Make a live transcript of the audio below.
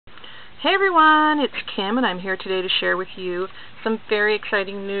Hey everyone, it's Kim and I'm here today to share with you some very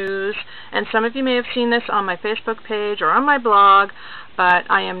exciting news. And some of you may have seen this on my Facebook page or on my blog, but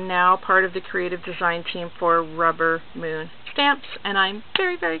I am now part of the creative design team for RubberMoon stamps and I'm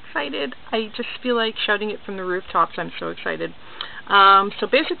very, very excited. I just feel like shouting it from the rooftops. I'm so excited. So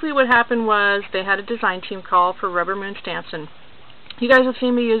basically what happened was they had a design team call for RubberMoon stamps, and you guys have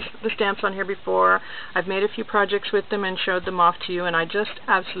seen me use the stamps on here before. I've made a few projects with them and showed them off to you, and I just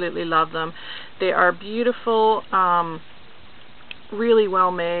absolutely love them. They are beautiful, really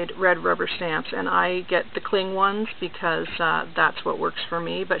well-made red rubber stamps, and I get the cling ones because that's what works for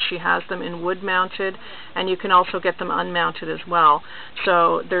me, but she has them in wood-mounted, and you can also get them unmounted as well.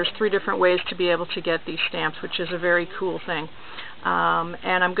 So there's 3 different ways to be able to get these stamps, which is a very cool thing.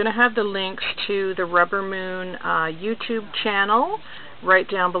 And I'm going to have the links to the RubberMoon YouTube channel right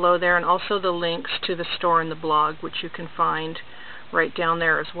down below there, and also the links to the store and the blog, which you can find right down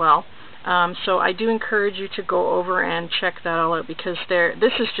there as well. So I do encourage you to go over and check that all out, because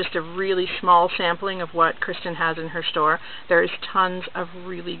this is just a really small sampling of what Kristen has in her store. There's tons of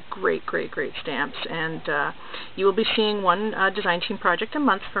really great stamps, and you will be seeing one design team project a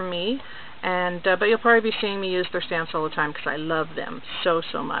month from me. And but you'll probably be seeing me use their stamps all the time because I love them so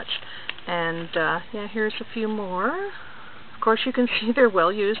much. And yeah, here's a few more. Of course, you can see they're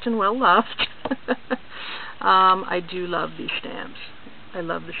well used and well loved. I do love these stamps. I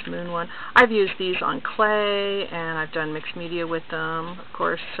love this moon one. I've used these on clay, and I've done mixed media with them. Of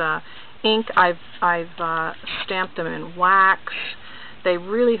course, ink. I've stamped them in wax. They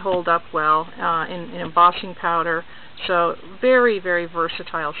really hold up well in embossing powder. So very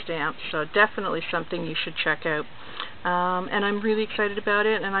versatile stamps. So definitely something you should check out. And I'm really excited about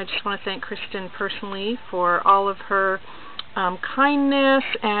it. And I just want to thank Kristen personally for all of her kindness.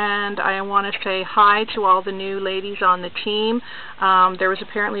 And I want to say hi to all the new ladies on the team. There was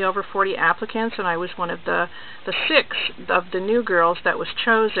apparently over 40 applicants, and I was one of the 6 of the new girls that was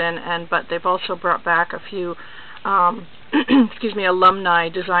chosen. But they've also brought back a few excuse me, alumni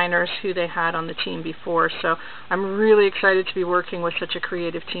designers who they had on the team before. So I'm really excited to be working with such a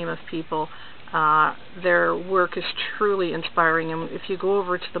creative team of people. Their work is truly inspiring, and if you go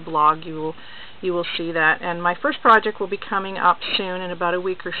over to the blog, you will see that. And my first project will be coming up soon, in about a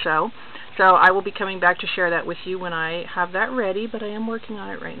week or so. So I will be coming back to share that with you when I have that ready, but I am working on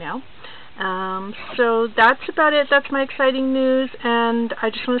it right now. So that's about it. That's my exciting news, and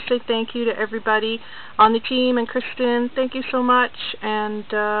I just want to say thank you to everybody on the team, and Kristen, thank you so much. And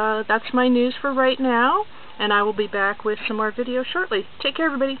that's my news for right now, and I will be back with some more videos shortly. Take care,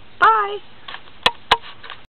 everybody. Bye!